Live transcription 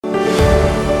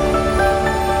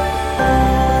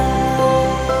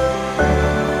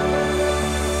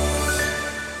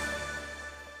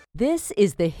This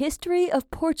is the History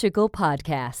of Portugal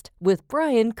podcast with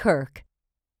Brian Kirk.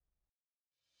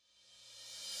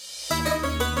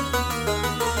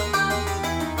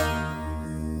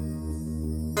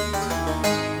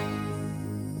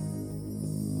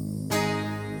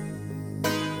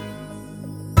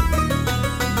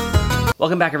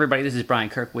 Welcome back, everybody. This is Brian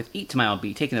Kirk with Eat to My Own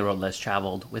Beat, taking the road less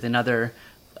traveled with another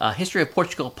History of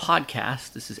Portugal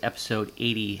podcast. This is episode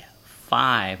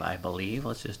 85, I believe.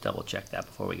 Let's just double check that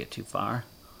before we get too far.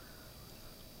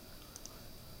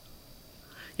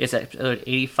 Yes, episode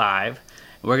 85.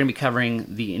 We're going to be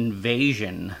covering the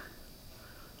invasion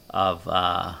of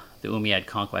the Umayyad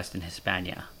conquest in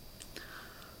Hispania.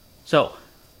 So,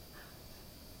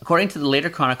 according to the later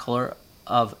chronicler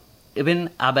of Ibn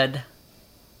Abd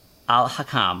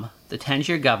al-Hakam, the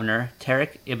Tangier governor,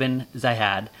 Tariq ibn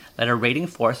Ziyad, led a raiding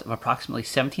force of approximately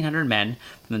 1,700 men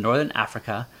from the northern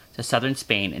Africa to southern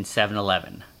Spain in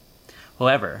 711.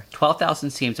 However, 12,000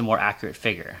 seems a more accurate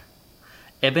figure.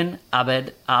 Ibn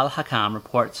Abd al-Hakam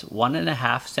reports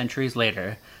 1.5 centuries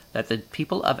later that the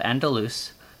people of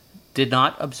Andalus did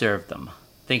not observe them,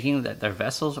 thinking that their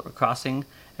vessels were crossing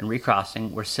and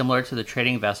recrossing were similar to the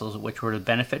trading vessels which were to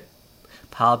benefit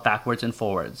piled backwards and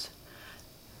forwards.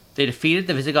 They defeated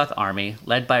the Visigoth army,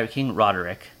 led by King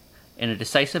Roderick, in a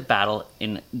decisive battle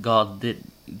in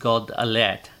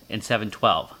Gaudalet in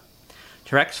 712.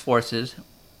 Tariq's forces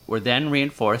were then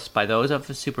reinforced by those of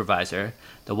his supervisor,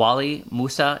 the Wali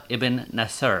Musa ibn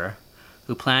Nasr,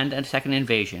 who planned a second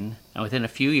invasion, and within a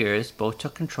few years both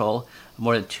took control of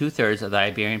more than two-thirds of the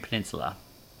Iberian Peninsula.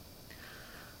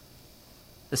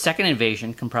 The second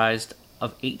invasion comprised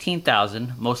of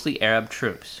 18,000 mostly Arab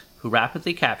troops, who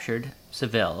rapidly captured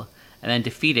Seville and then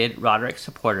defeated Roderick's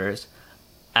supporters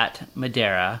at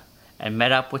Madeira and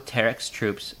met up with Tariq's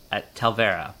troops at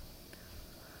Talavera.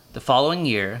 The following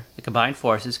year, the combined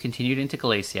forces continued into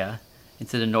Galicia,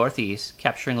 into the northeast,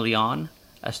 capturing Leon,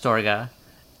 Astorga,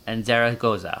 and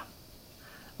Zaragoza.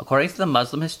 According to the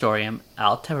Muslim historian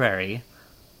Al-Tabari,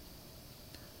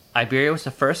 Iberia was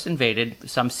the first invaded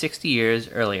some 60 years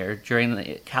earlier during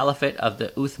the Caliphate of the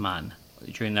Uthman,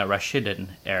 during the Rashidun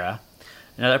era.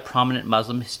 Another prominent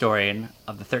Muslim historian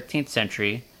of the 13th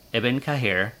century, Ibn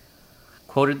Kahir,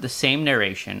 quoted the same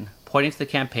narration, pointing to the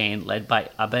campaign led by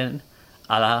Ibn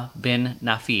Allah bin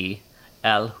Nafi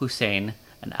al-Hussein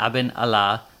and Ibn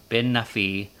Allah bin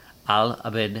Nafi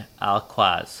al-Abd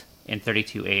al-Qaz in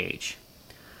 32 AH.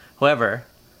 However,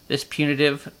 this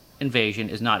punitive invasion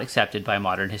is not accepted by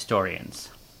modern historians.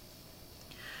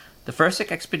 The first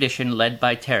expedition led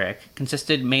by Tariq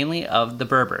consisted mainly of the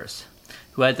Berbers,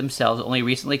 who had themselves only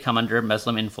recently come under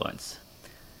Muslim influence.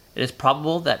 It is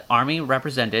probable that army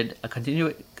represented a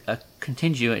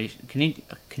continuation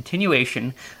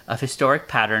of historic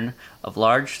pattern of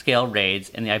large-scale raids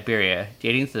in the Iberia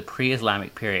dating to the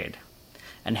pre-Islamic period,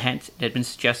 and hence it had been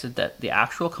suggested that the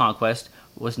actual conquest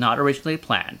was not originally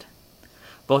planned.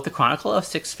 Both the Chronicle of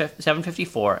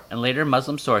 754 and later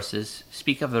Muslim sources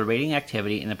speak of the raiding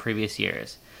activity in the previous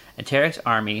years, and Tariq's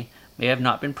army may have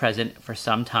not been present for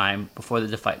some time before the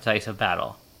decisive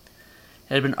battle.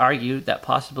 It had been argued that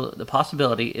the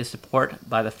possibility is supported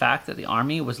by the fact that the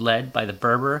army was led by the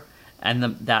Berber and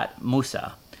that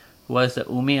Musa, who was the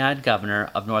Umayyad governor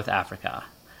of North Africa,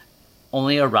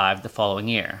 only arrived the following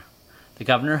year. The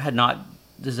governor had not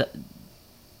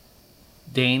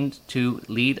deigned to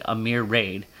lead a mere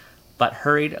raid, but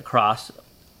hurried across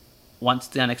once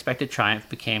the unexpected triumph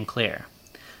became clear.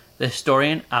 The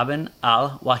historian Ibn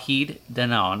al-Wahid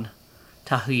Danon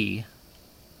Tahi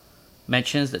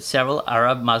mentions that several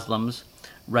Arab Muslims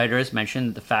writers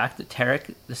mentioned the fact that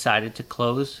Tariq decided to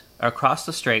cross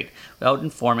the strait without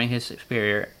informing his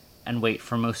superior and wait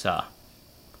for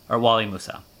Wali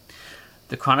Musa.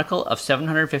 The Chronicle of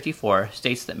 754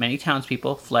 states that many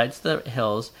townspeople fled to the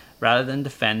hills rather than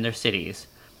defend their cities,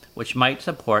 which might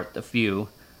support the view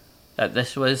that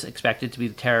this was expected to be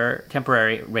a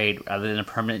temporary raid rather than a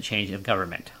permanent change of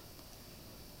government.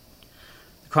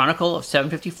 The Chronicle of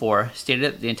 754 stated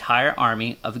that the entire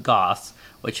army of the Goths,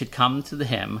 which had come to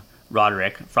him,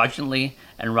 Roderick, fraudulently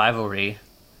and rivalry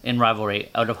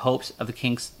out of hopes of the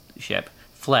kingship,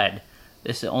 fled.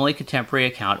 This is the only contemporary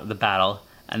account of the battle,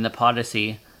 and the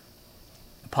paucity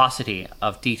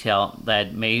of detail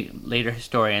led later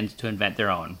historians to invent their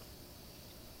own.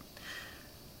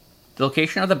 The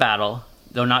location of the battle,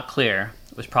 though not clear,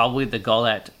 was probably the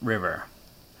Gaudalet River.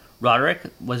 Roderick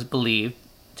was believed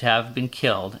to have been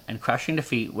killed, and crushing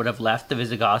defeat would have left the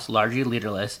Visigoths largely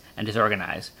leaderless and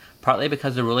disorganized, partly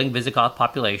because the ruling Visigoth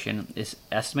population is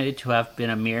estimated to have been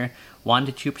a mere 1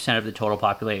 to 2% of the total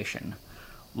population,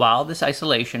 While this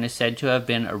isolation is said to have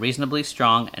been a reasonably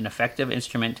strong and effective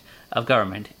instrument of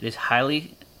government, it is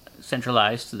highly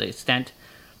centralized to the extent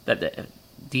that the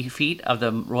defeat of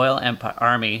the royal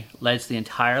army leaves the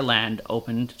entire land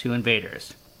open to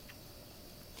invaders.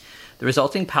 The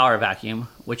resulting power vacuum,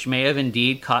 which may have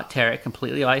indeed caught Tariq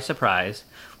completely by surprise,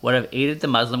 would have aided the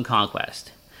Muslim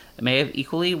conquest. It may have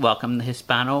equally welcomed the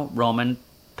Hispano-Roman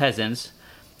peasants,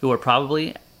 who were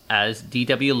probably, as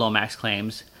D.W. Lomax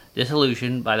claims,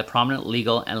 disillusioned by the prominent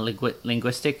legal and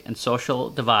linguistic and social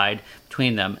divide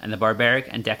between them and the barbaric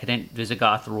and decadent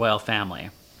Visigoth royal family.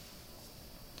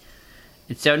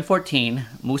 In 714,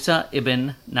 Musa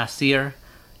ibn Nasir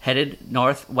headed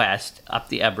northwest up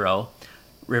the Ebro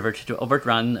River to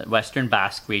overrun the western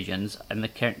Basque regions and the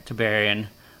Cantabrian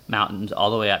Mountains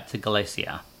all the way up to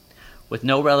Galicia, with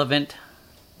no relevant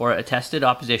or attested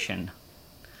opposition.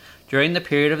 During the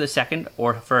period of the second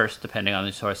or first, depending on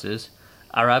the sources,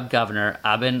 Arab governor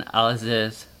Ibn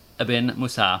al-Aziz ibn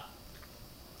Musa,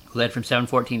 who led from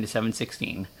 714 to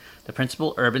 716, the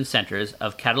principal urban centers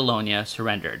of Catalonia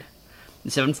surrendered. In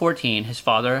 714, his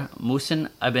father, Musin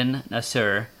ibn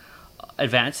Nasir,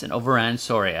 advanced and overran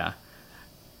Soria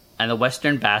and the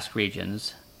western Basque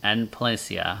regions and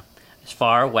Palencia as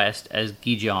far west as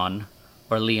Gijon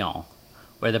or Lyon,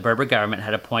 where the Berber government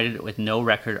had appointed with no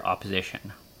record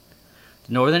opposition.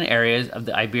 The northern areas of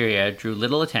the Iberia drew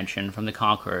little attention from the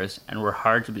conquerors and were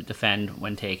hard to defend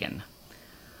when taken.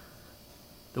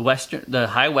 The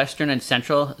high western and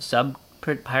central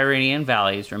sub-Pyrenean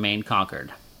valleys remained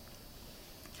conquered.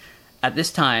 At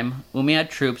this time, Umayyad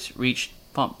troops reached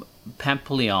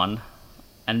Pampelyon,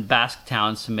 and Basque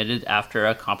towns submitted after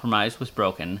a compromise was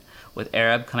broken with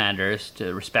Arab commanders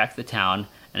to respect the town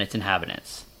and its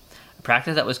inhabitants. A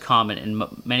practice that was common in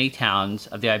many towns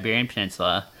of the Iberian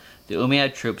Peninsula, the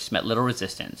Umayyad troops met little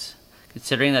resistance,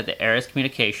 considering that the era's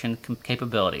communication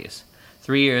capabilities.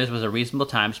 3 years was a reasonable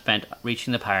time spent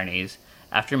reaching the Pyrenees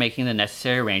after making the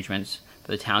necessary arrangements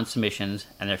for the town's submissions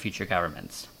and their future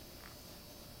governments.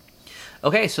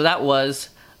 Okay, so that was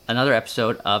another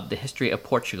episode of the History of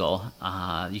Portugal.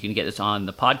 You can get this on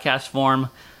the podcast form,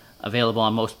 available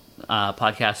on most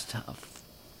podcast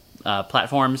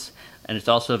platforms, and it's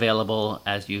also available,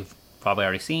 as you've probably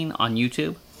already seen, on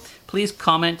YouTube. Please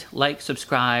comment, like,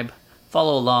 subscribe,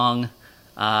 follow along.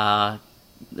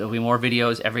 There'll be more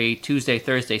videos every Tuesday,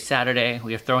 Thursday, Saturday.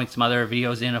 We are throwing some other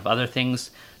videos in of other things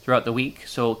throughout the week,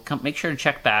 so make sure to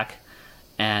check back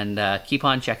and keep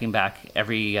on checking back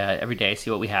every day, see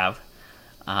what we have.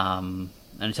 And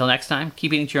until next time,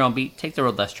 keep eating to your own beat, take the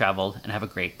road less traveled, and have a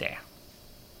great day.